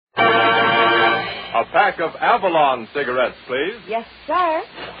A pack of Avalon cigarettes, please. Yes, sir.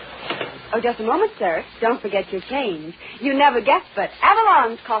 Oh, just a moment, sir. Don't forget your change. You never guess, but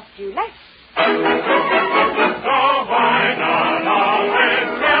Avalon's cost you less. So why not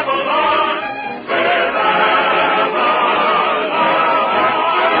always Avalon? With Avalon.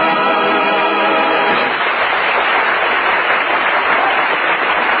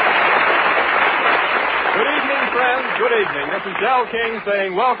 Good evening. This is Del King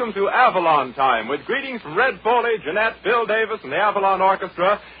saying welcome to Avalon Time with greetings from Red Foley, Jeanette, Bill Davis, and the Avalon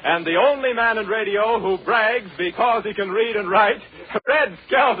Orchestra, and the only man in radio who brags because he can read and write, Red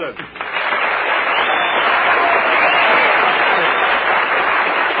Skelton. Thank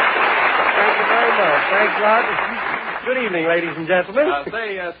you very much. Thanks a lot. Good evening, ladies and gentlemen.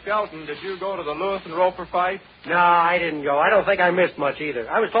 Skelton, did you go to the Lewis and Roper fight? No, I didn't go. I don't think I missed much either.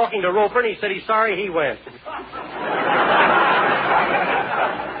 I was talking to Roper, and he said he's sorry he went.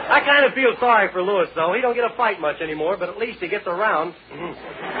 I kind of feel sorry for Lewis, though. He don't get a fight much anymore, but at least he gets around.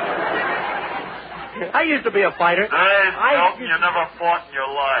 I used to be a fighter. Skelton, you never fought in your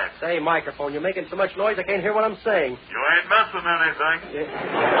life. Say, microphone, you're making so much noise I can't hear what I'm saying. You ain't missing anything.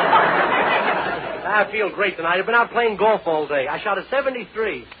 I feel great tonight. I've been out playing golf all day. I shot a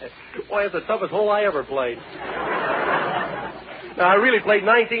 73. Boy, that's the toughest hole I ever played. No, I really played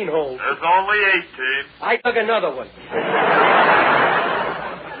 19 holes. There's only 18. I took another one.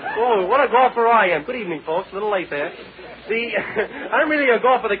 Oh, what a golfer I am. Good evening, folks. A little late there. I'm really a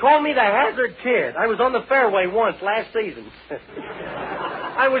golfer. They call me the Hazard Kid. I was on the fairway once last season.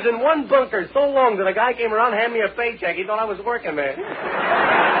 I was in one bunker so long that a guy came around and handed me a paycheck. He thought I was working there.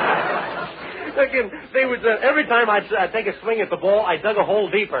 Every time I'd take a swing at the ball, I dug a hole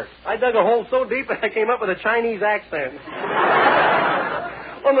deeper. I dug a hole so deep that I came up with a Chinese accent.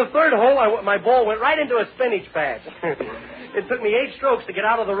 On the third hole, my ball went right into a spinach patch. It took me 8 strokes to get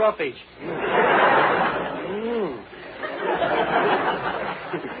out of the roughage.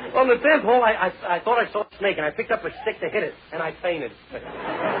 On the 10th hole, I thought I saw a snake, and I picked up a stick to hit it, and I fainted.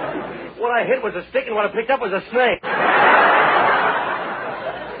 What I hit was a stick, and what I picked up was a snake.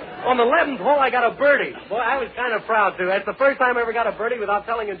 On the 11th hole, I got a birdie. Boy, I was kind of proud, too. That's the first time I ever got a birdie without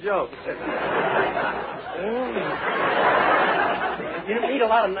telling a joke. You meet a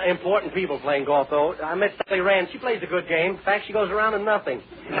lot of important people playing golf, though. I met Sally Rand. She plays a good game. In fact, she goes around in nothing.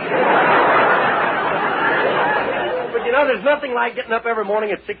 But, you know, there's nothing like getting up every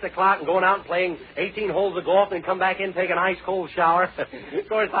morning at 6 o'clock and going out and playing 18 holes of golf and then come back in and take an ice-cold shower. Of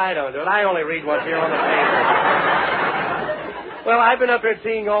course, I don't do it. I only read what's here on the paper. Well, I've been up here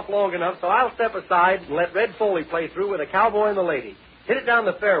teeing off long enough, so I'll step aside and let Red Foley play through with a cowboy and the lady. Hit it down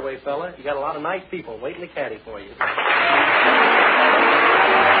the fairway, fella. You got a lot of nice people waiting to caddy for you.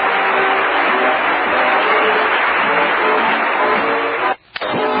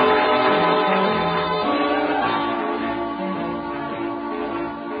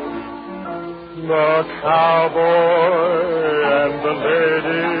 The cowboy and the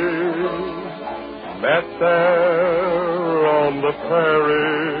lady met there on the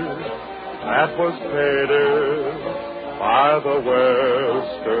prairie that was painted by the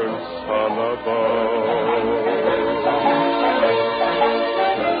western sun above.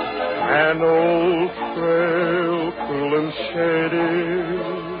 An old trail, cool and shady,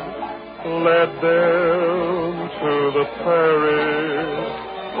 led them to the prairie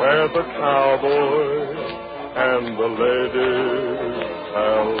where the cowboy and the lady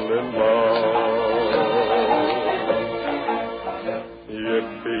fell in love.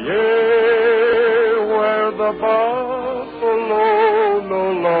 Yippee-yay, where the buffalo no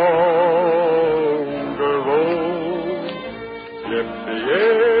longer roam.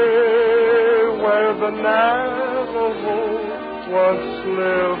 Yippee-yay, where the Navajo once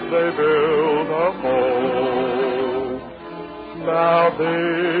lived, they built a home. Now they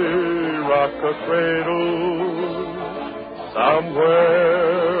rock a cradle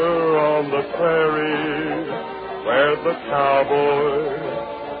somewhere on the prairie where the cowboy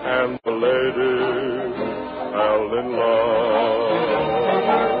and the lady fell in love.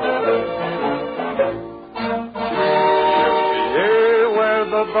 Yippee-yay, where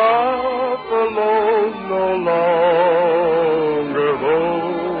the buffalo no longer roam.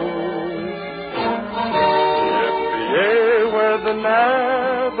 Yippee-yay, where the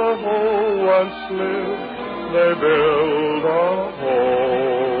Navajo once lived, they build a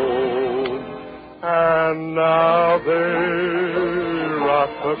home. And now they rock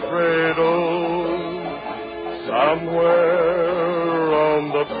the cradle somewhere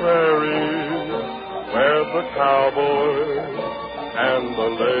on the prairie where the cowboy and the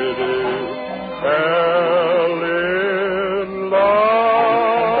lady fell in love.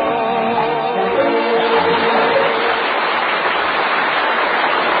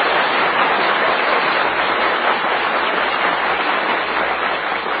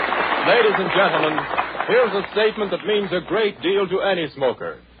 Ladies and gentlemen, here's a statement that means a great deal to any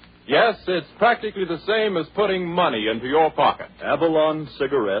smoker. Yes, it's practically the same as putting money into your pocket. Avalon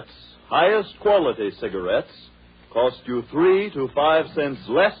cigarettes, highest quality cigarettes, cost you 3 to 5 cents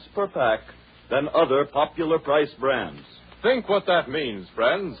less per pack than other popular price brands. Think what that means,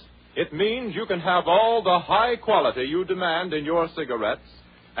 friends. It means you can have all the high quality you demand in your cigarettes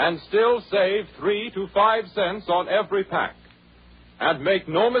and still save 3 to 5 cents on every pack. And make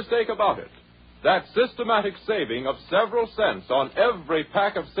no mistake about it, that systematic saving of several cents on every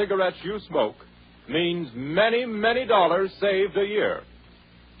pack of cigarettes you smoke means many, many dollars saved a year.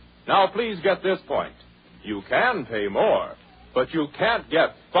 Now, please get this point. You can pay more, but you can't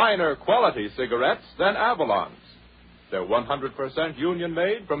get finer quality cigarettes than Avalon's. They're 100%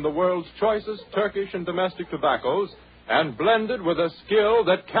 union-made from the world's choicest Turkish and domestic tobaccos and blended with a skill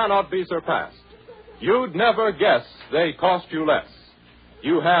that cannot be surpassed. You'd never guess they cost you less.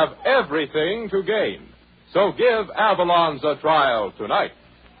 You have everything to gain. So give Avalon's a trial tonight.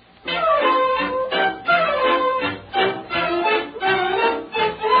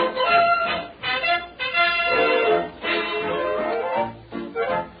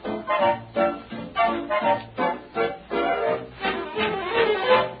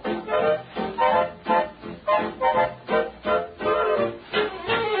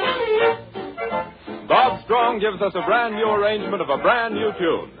 Gives us a brand new arrangement of a brand new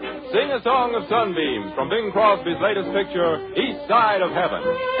tune. Sing a song of sunbeams from Bing Crosby's latest picture, East Side of Heaven.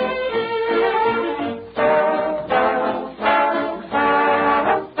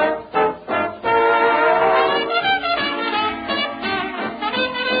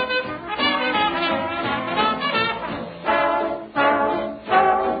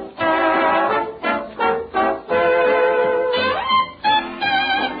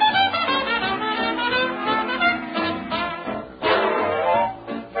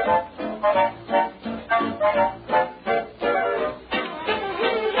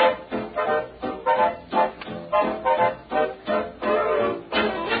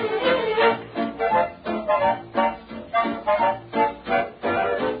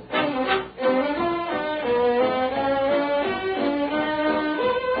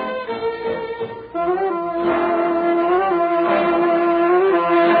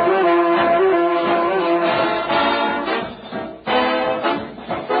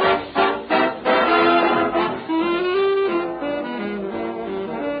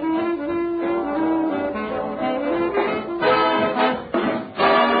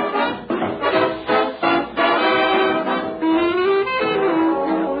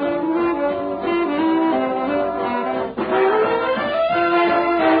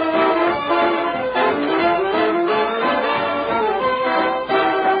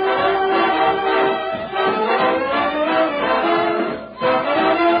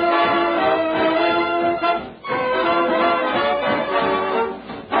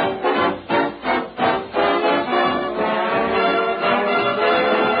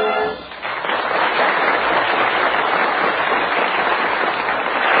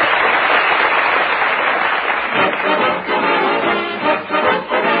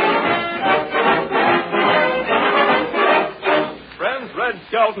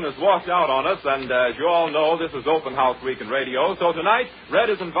 Has walked out on us, and as you all know, this is Open House Week in radio, so tonight, Red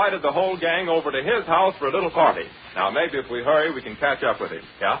has invited the whole gang over to his house for a little party. Now, maybe if we hurry, we can catch up with him.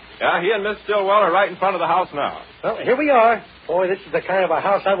 Yeah? Yeah, he and Miss Stillwell are right in front of the house now. Well, here we are. Boy, this is the kind of a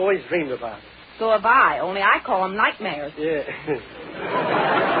house I've always dreamed about. So have I, only I call them nightmares. Yeah.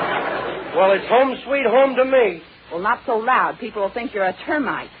 Well, it's home sweet home to me. Well, not so loud. People will think you're a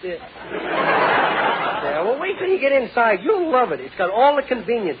termite. Yeah, well, wait till you get inside. You'll love it. It's got all the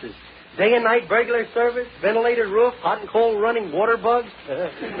conveniences. Day and night burglar service, ventilated roof, hot and cold running water bugs.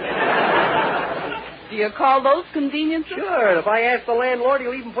 Do you call those conveniences? Sure. If I ask the landlord,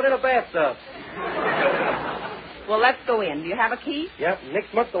 he'll even put in a bathtub. Well, let's go in. Do you have a key? Yep.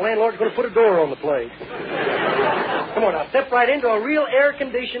 Next month, the landlord's going to put a door on the place. Come on, now, step right into a real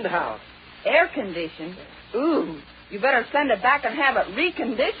air-conditioned house. Air-conditioned? Ooh. You better send it back and have it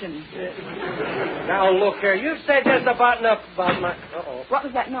reconditioned. Now, look here. You've said just about enough about my... Uh-oh. What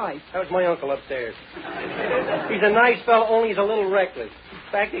was that noise? That was my uncle upstairs. He's a nice fellow, only he's a little reckless.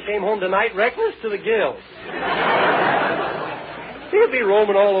 In fact, he came home tonight reckless to the gills. He'll be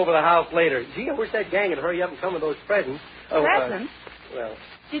roaming all over the house later. Gee, I wish that gang would hurry up and come with those presents. Presents? Well...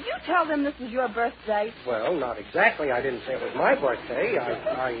 Did you tell them this was your birthday? Well, not exactly. I didn't say it was my birthday. I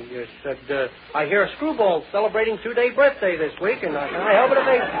said, I hear a screwball celebrating 2-day birthday this week, and can I help it if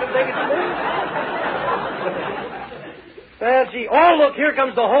they get to me? Well, gee. Oh, look, here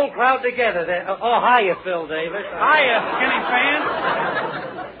comes the whole crowd together. Oh, hiya, Phil Davis. Hiya, Skinny Fan.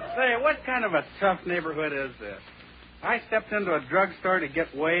 Say, what kind of a tough neighborhood is this? I stepped into a drugstore to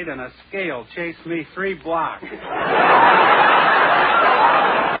get weighed, and a scale chased me 3 blocks.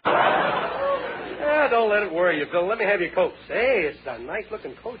 Don't let it worry you, Bill. Let me have your coat. Hey, it's a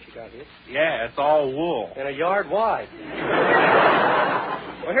nice-looking coat you got here. Yeah, it's all wool. And a yard wide.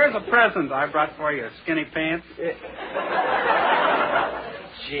 Well, here's a present I brought for you, skinny pants.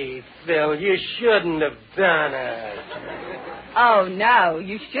 Gee, Phil, you shouldn't have done it. Oh, no,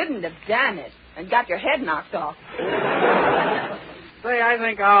 you shouldn't have done it and got your head knocked off. Say, I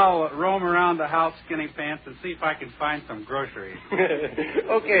think I'll roam around the house, skinny pants, and see if I can find some groceries.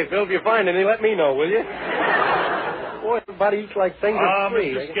 Okay, Phil, if you find any, let me know, will you? Boy, everybody eats like things are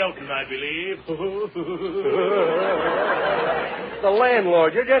free. Mr. Skelton, I believe. The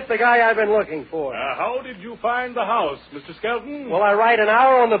landlord. You're just the guy I've been looking for. How did you find the house, Mr. Skelton? Well, I ride an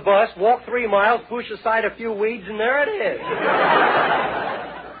hour on the bus, walk 3 miles, push aside a few weeds, and there it is.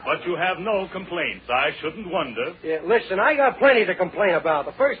 But you have no complaints. I shouldn't wonder. Yeah, listen, I got plenty to complain about.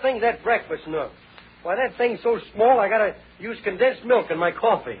 The first thing's that breakfast nook. Why, that thing's so small, I gotta use condensed milk in my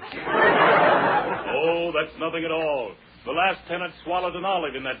coffee. Oh, that's nothing at all. The last tenant swallowed an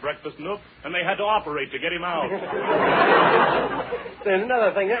olive in that breakfast nook, and they had to operate to get him out. Then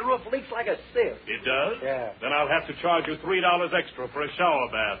another thing, that roof leaks like a sieve. It does? Yeah. Then I'll have to charge you $3 extra for a shower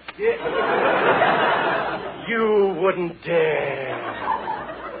bath. Yeah. You wouldn't dare.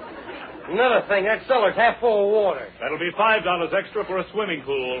 Another thing, that cellar's half full of water. That'll be $5 extra for a swimming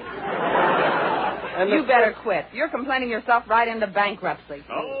pool. And you better quit. You're complaining yourself right into bankruptcy.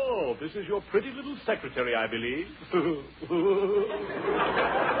 Oh, this is your pretty little secretary, I believe.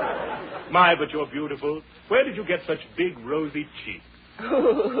 My, but you're beautiful. Where did you get such big, rosy cheeks?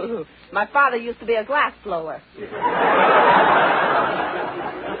 My father used to be a glass blower.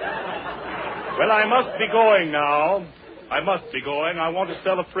 Well, I must be going now. I must be going. I want to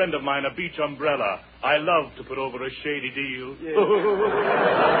sell a friend of mine a beach umbrella. I love to put over a shady deal. Yeah.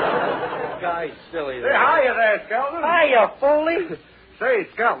 Guy's silly. Hey, hiya there, Skelton. Hiya, Foley. Say,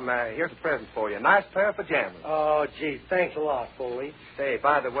 Skelton, here's a present for you. A nice pair of pajamas. Oh, gee, thanks a lot, Foley. Say,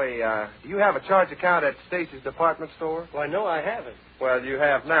 by the way, do you have a charge account at Stacy's department store? Well, no, I haven't. Well, you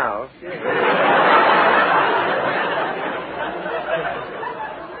have now.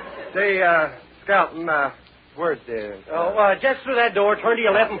 Say, Skelton, where's the... just through that door, turn to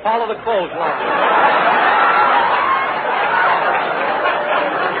your left and follow the clothesline.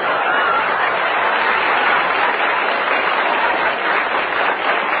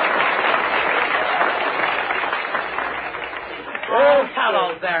 Oh,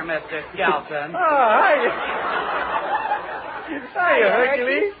 hello there, Mr. Skelton. Oh, hiya. Hiya,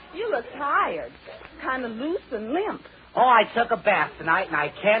 Hercules. You look tired. Kind of loose and limp. Oh, I took a bath tonight, and I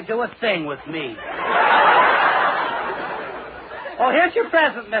can't do a thing with me. Oh, here's your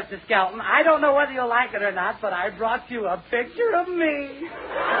present, Mr. Skelton. I don't know whether you'll like it or not, but I brought you a picture of me.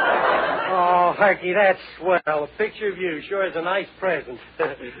 Oh, Herky, that's swell. A picture of you sure is a nice present.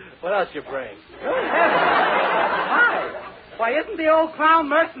 What else you bring? Hi. Why, isn't the old clown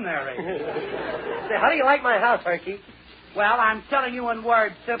mercenary? Say, how do you like my house, Herky? Well, I'm telling you in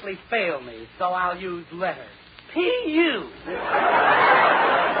words simply fail me, so I'll use letters. P.U.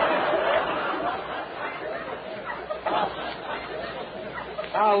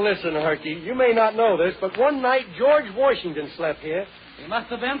 Now, listen, Herky, you may not know this, but one night George Washington slept here. He must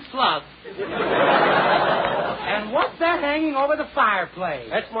have been slugged. And what's that hanging over the fireplace?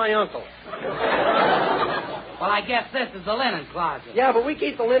 That's my uncle. Well, I guess this is the linen closet. Yeah, but we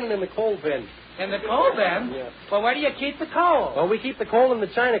keep the linen in the coal bin. In the coal bin? Yeah. Well, where do you keep the coal? Well, we keep the coal in the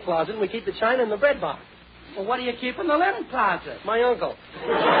china closet, and we keep the china in the bread box. Well, what do you keep in the linen closet? My uncle.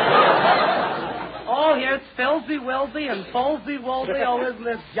 Oh, here's Filsy Wilsy and Folsy Wolsy. Oh, isn't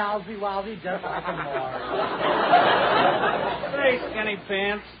this jowsy wowsy just like a Morris? Say, skinny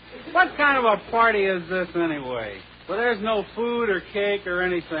pants, what kind of a party is this anyway? Well, there's no food or cake or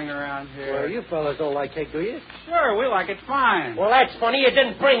anything around here. Well, you fellas don't like cake, do you? Sure, we like it fine. Well, that's funny. You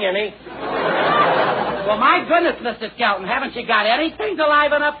didn't bring any. Well, my goodness, Mr. Skelton, haven't you got anything to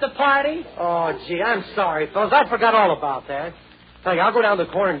liven up the party? Oh, gee, I'm sorry, fellas. I forgot all about that. Hey, I'll go down to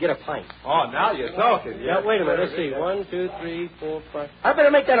the corner and get a pint. Oh, now you're talking. Yeah, wait a minute. Let's see. 1, 2, 3, 4, 5. I better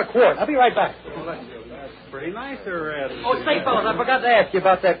make that a quart. I'll be right back. That's pretty nice already. Oh, say, fellas, I forgot to ask you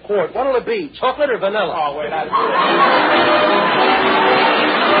about that quart. What'll it be, chocolate or vanilla? Oh, wait,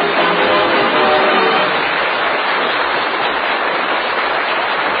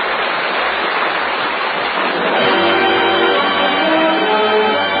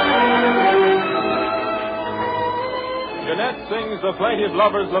 Jeanette sings the plaintive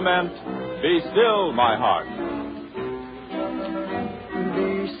lover's lament, Be Still, My Heart.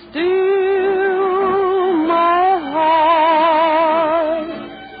 Be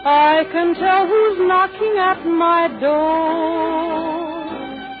I can tell who's knocking at my door.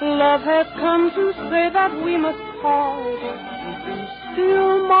 Love has come to say that we must part. Be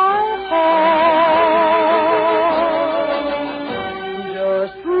still, my heart.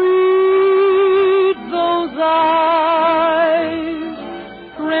 Just read those eyes,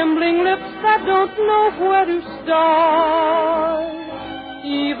 trembling lips that don't know where to start.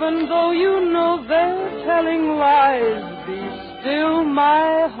 Even though you know they're telling lies, be still,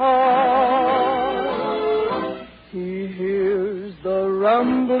 my heart. He hears the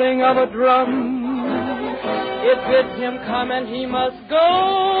rumbling of a drum. It bids him come and he must go.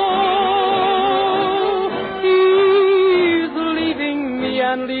 He's leaving me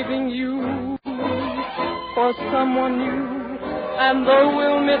and leaving you for someone new. And though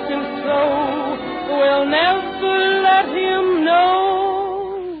we'll miss him so, we'll never let him know.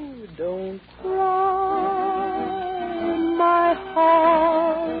 Don't cry, my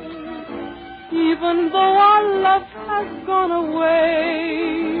heart. Even though our love has gone away,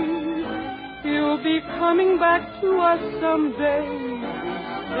 he'll be coming back to us someday.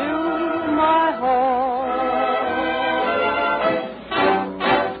 Still, my heart.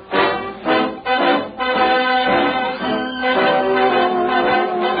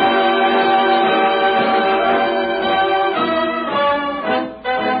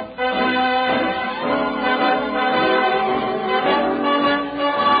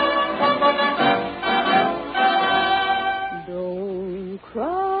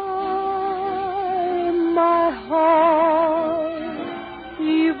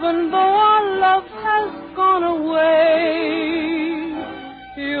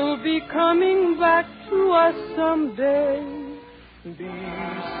 Coming back to us someday. Be still,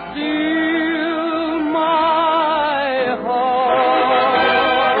 my heart.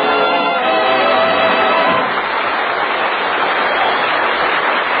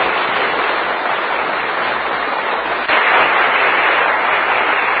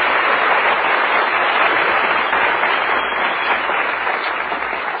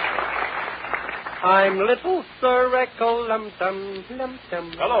 I'm little Sir Echo-Lum-Tum,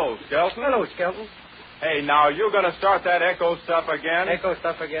 Lum-Tum. Hello, Skelton. Hello, Skelton. Hey, now, you going to start that echo stuff again? Echo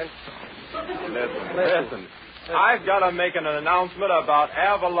stuff again. Listen. I've got to make an announcement about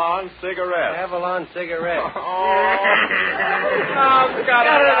Avalon cigarettes. Avalon cigarettes. Cut it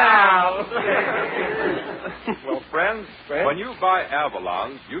out. Well, friends, when you buy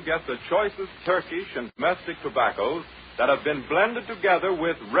Avalons, you get the choicest Turkish and domestic tobaccos that have been blended together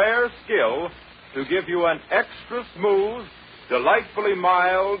with rare skill to give you an extra smooth, delightfully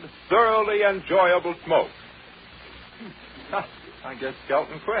mild, thoroughly enjoyable smoke. I guess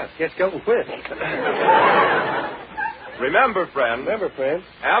Skelton quit. Remember, friends,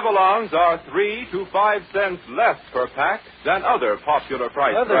 Avalons are 3 to 5 cents less per pack than other popular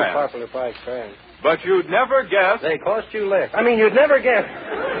price brands. But you'd never guess. They cost you less. You'd never guess.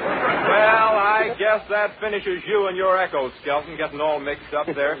 Well, I guess that finishes you and your echo, Skelton, getting all mixed up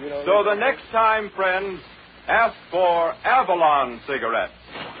there. So the next time, friends, ask for Avalon cigarettes.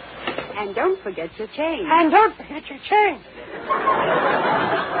 And don't forget your change.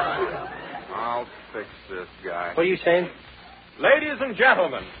 I'll fix this guy. What are you saying? Ladies and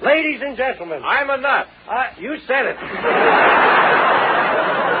gentlemen. I'm a nut. You said it.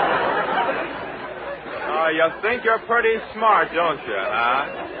 Oh, you think you're pretty smart, don't you, huh?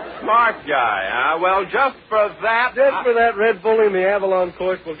 Smart guy, huh? Well, just for that, Red Bull in the Avalon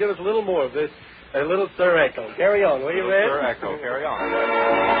course will give us a little more of this. A little Sir Echo. Carry on, will you, Red? Sir Echo, carry on.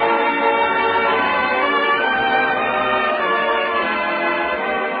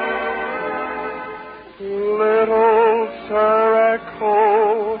 Little Sir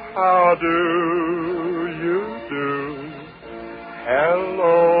Echo, how do you do?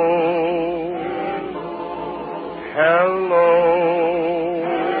 Hello.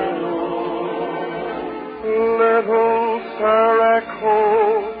 Little Sir Echo,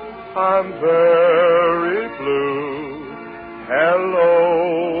 I'm very blue. Hello.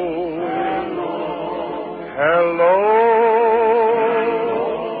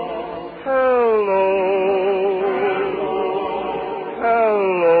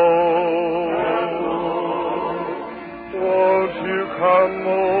 Won't you come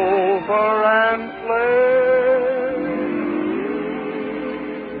over and play?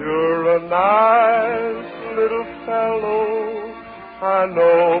 You're a nice little fellow, I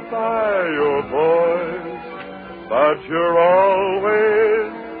know by your voice, but you're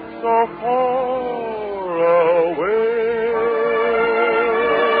always so far away.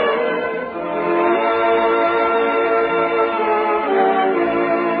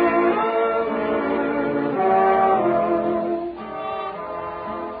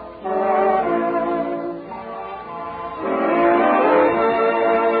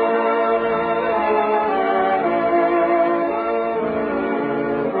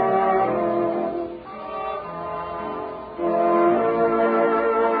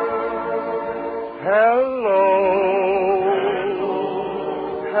 Hello.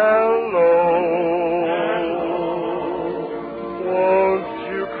 Hello. Won't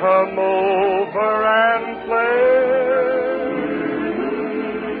you come over and play?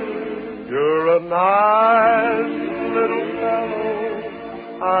 You're a nice little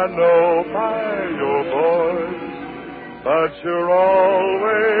fellow, I know by your voice, but you're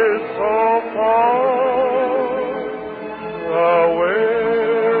always so far away.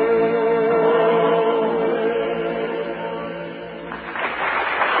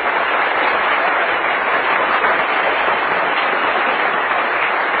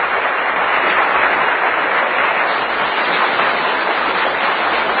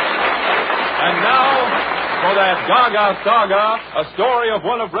 And now, for that Gaga Saga, a story of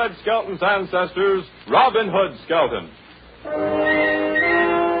one of Red Skelton's ancestors, Robin Hood Skelton.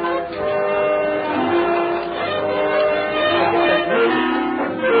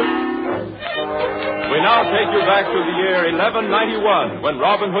 We now take you back to the year 1191, when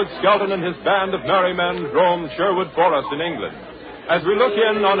Robin Hood Skelton and his band of merry men roamed Sherwood Forest in England. As we look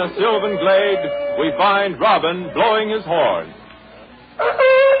in on a sylvan glade, we find Robin blowing his horn.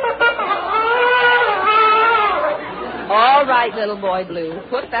 All right, little boy Blue.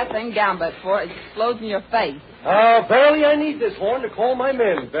 Put that thing down before it explodes in your face. Barely I need this horn to call my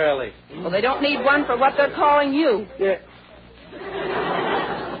men, barely. Well, they don't need one for what they're calling you. Yeah.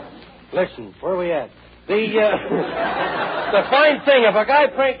 Listen, where are we at? The fine thing, if a guy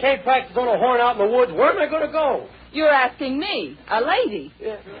can't practice on a horn out in the woods, where am I going to go? You're asking me, a lady.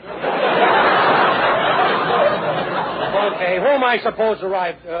 Yeah. Okay, who am I supposed to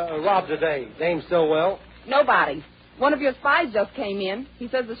rob today? Dame Stillwell? Nobody. One of your spies just came in. He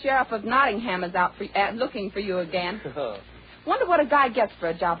says the sheriff of Nottingham is out looking for you again. Wonder what a guy gets for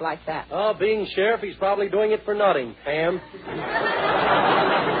a job like that. Oh, being sheriff, he's probably doing it for Nottingham.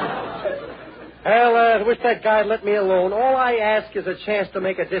 Well, I wish that guy'd let me alone. All I ask is a chance to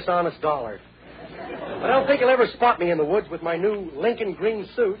make a dishonest dollar. I don't think he'll ever spot me in the woods with my new Lincoln green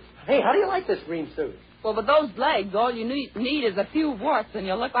suit. Hey, how do you like this green suit? Well, with those legs, all you need is a few warts, and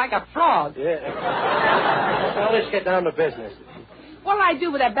you'll look like a frog. Yeah. Now, let's get down to business. What'll I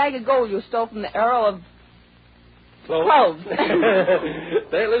do with that bag of gold you stole from the Earl of... Cloves.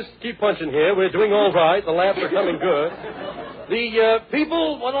 Hey, let's keep punching here. We're doing all right. The laughs are coming good. The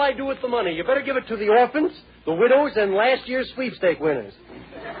people, what'll I do with the money? You better give it to the orphans, the widows, and last year's sweepstake winners.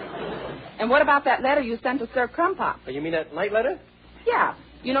 And what about that letter you sent to Sir Crumpop? Oh, you mean that night letter? Yeah.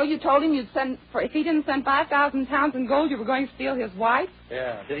 You know, you told him if he didn't send 5,000 pounds in gold, you were going to steal his wife?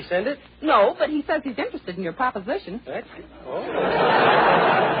 Yeah. Did he send it? No, but he says he's interested in your proposition. That's... Oh.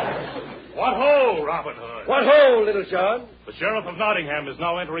 What ho, Robin Hood? What ho, Little John? The sheriff of Nottingham is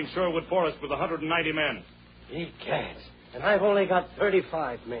now entering Sherwood Forest with 190 men. He can't. And I've only got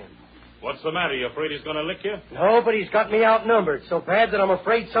 35 men. What's the matter? You afraid he's going to lick you? No, but he's got me outnumbered so bad that I'm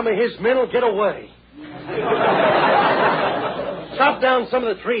afraid some of his men will get away. Chop down some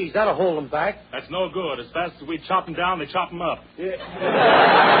of the trees. That'll hold them back. That's no good. As fast as we chop them down, they chop them up. Yeah.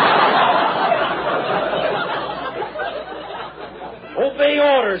 Obey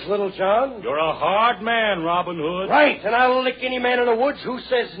orders, Little John. You're a hard man, Robin Hood. Right, and I'll lick any man in the woods who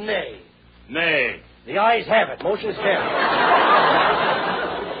says nay. Nay. The ayes have it. Motion's carried.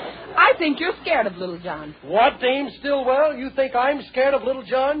 I think you're scared of Little John. What, Dame Stillwell? You think I'm scared of Little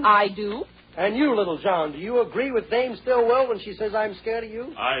John? I do. And you, Little John, do you agree with Dame Stillwell when she says I'm scared of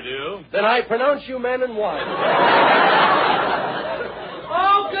you? I do. Then I pronounce you man and wife.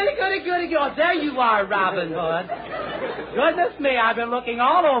 Oh, goody. Oh, there you are, Robin Hood. Goodness me, I've been looking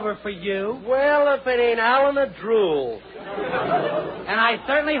all over for you. Well, if it ain't Alan the Drool. And I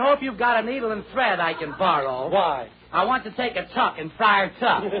certainly hope you've got a needle and thread I can borrow. Why? I want to take a tuck in Friar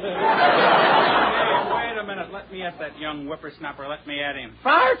Tuck. Hey, wait a minute. Let me at that young whippersnapper. Let me at him.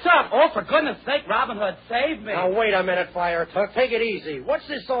 Friar Tuck! Oh, for goodness sake, Robin Hood, save me. Now, wait a minute, Friar Tuck. Take it easy. What's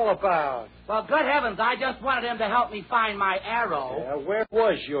this all about? Well, good heavens, I just wanted him to help me find my arrow. Yeah, where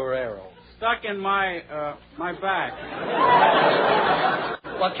was your arrow? Stuck in my back.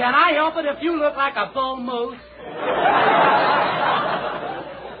 Well, can I help it if you look like a bull moose?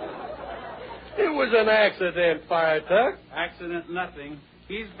 It was an accident, Friar Tuck. Accident nothing.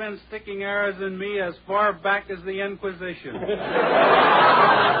 He's been sticking arrows in me as far back as the Inquisition.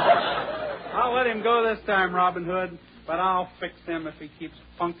 I'll let him go this time, Robin Hood. but I'll fix him if he keeps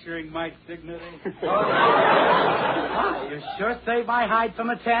puncturing my dignity. You sure saved my hide from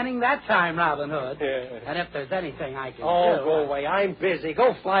a tanning that time, Robin Hood. Yeah. And if there's anything I can do... Go away. I'm busy.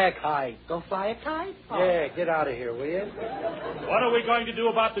 Go fly a kite. Go fly a kite? Oh. Yeah, get out of here, will you? What are we going to do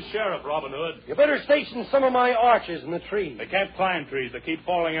about the sheriff, Robin Hood? You better station some of my archers in the trees. They can't climb trees. They keep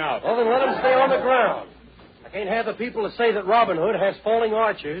falling out. Well, then let them stay on the ground. I can't have the people to say that Robin Hood has falling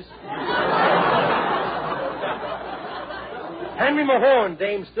archers. Hand me my horn,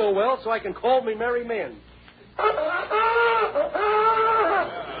 Dame Stillwell, so I can call me merry men.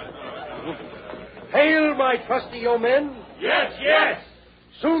 Hail, my trusty yeomen. Yes, yes.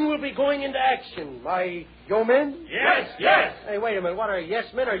 Soon we'll be going into action, my yeomen. Yes, yes. Hey, wait a minute. What are yes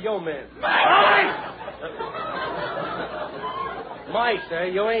men or yeomen?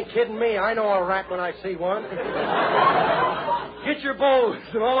 Mice, you ain't kidding me. I know a rat when I see one. Get your bows,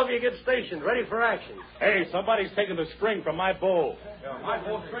 and all of you get stationed, ready for action. Hey, somebody's taking the string from my bow.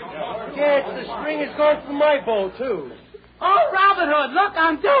 Yeah, the string is gone from my bow, too. Oh, Robin Hood, look,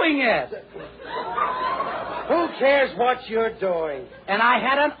 I'm doing it. Who cares what you're doing? And I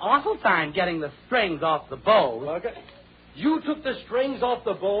had an awful time getting the strings off the bows. Look, you took the strings off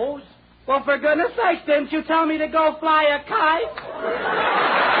the bows? Well, for goodness sake, didn't you tell me to go fly a kite?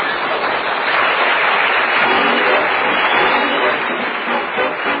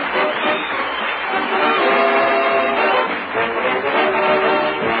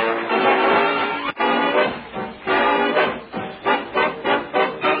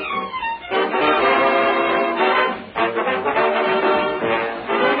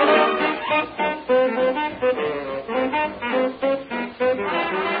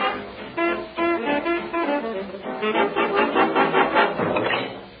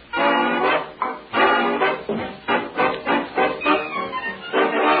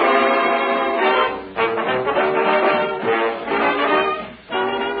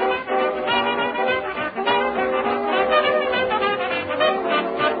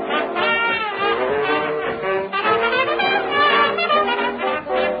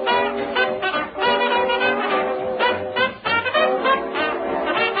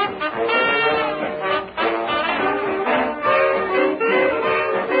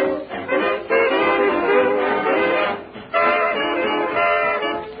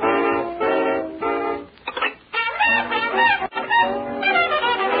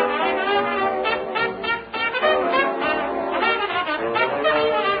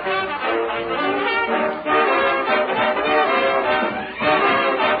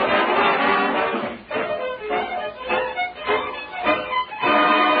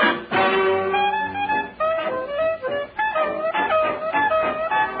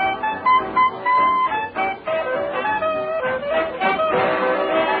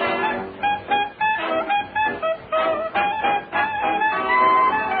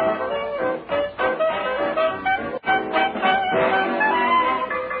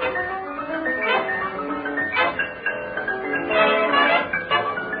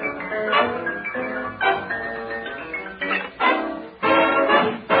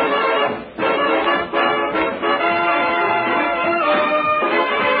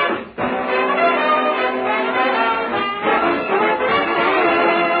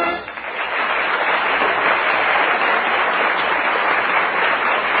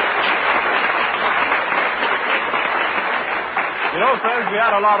 Friends, we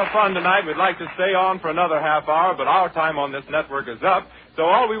had a lot of fun tonight. We'd like to stay on for another half hour, but our time on this network is up. So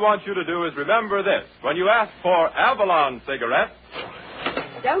all we want you to do is remember this. When you ask for Avalon cigarettes,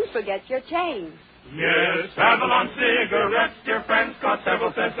 don't forget your change. Yes, Avalon cigarettes, dear friends, cost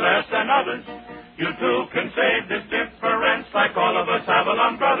several cents less than others. You too can save this difference like all of us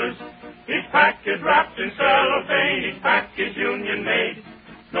Avalon brothers. Each pack is wrapped in cellophane, each pack is union made.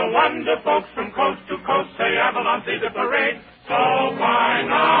 No wonder folks from coast to coast say Avalon sees a parade. So why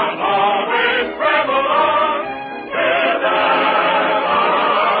not always travel on with Avalon?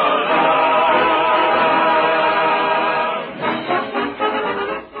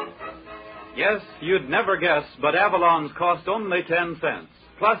 Yes, you'd never guess, but Avalon's cost only 10 cents,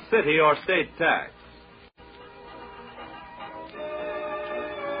 plus city or state tax.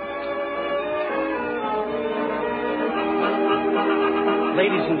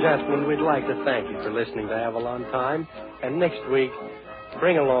 Ladies and gentlemen, we'd like to thank you for listening to Avalon Time. And next week,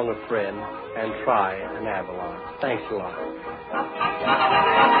 bring along a friend and try an Avalon. Thanks a lot.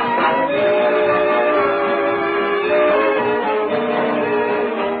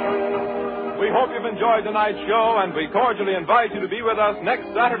 we hope you've enjoyed tonight's show, and we cordially invite you to be with us next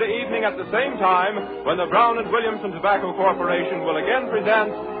Saturday evening at the same time when the Brown & Williamson Tobacco Corporation will again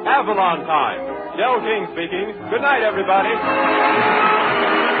present Avalon Time. Del King speaking. Good night, everybody.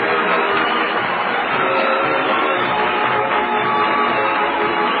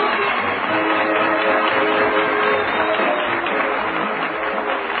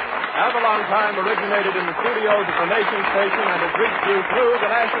 Avalon Time originated in the studios of the Nation Station and has reached you through the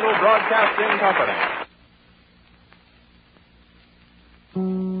National Broadcasting Company.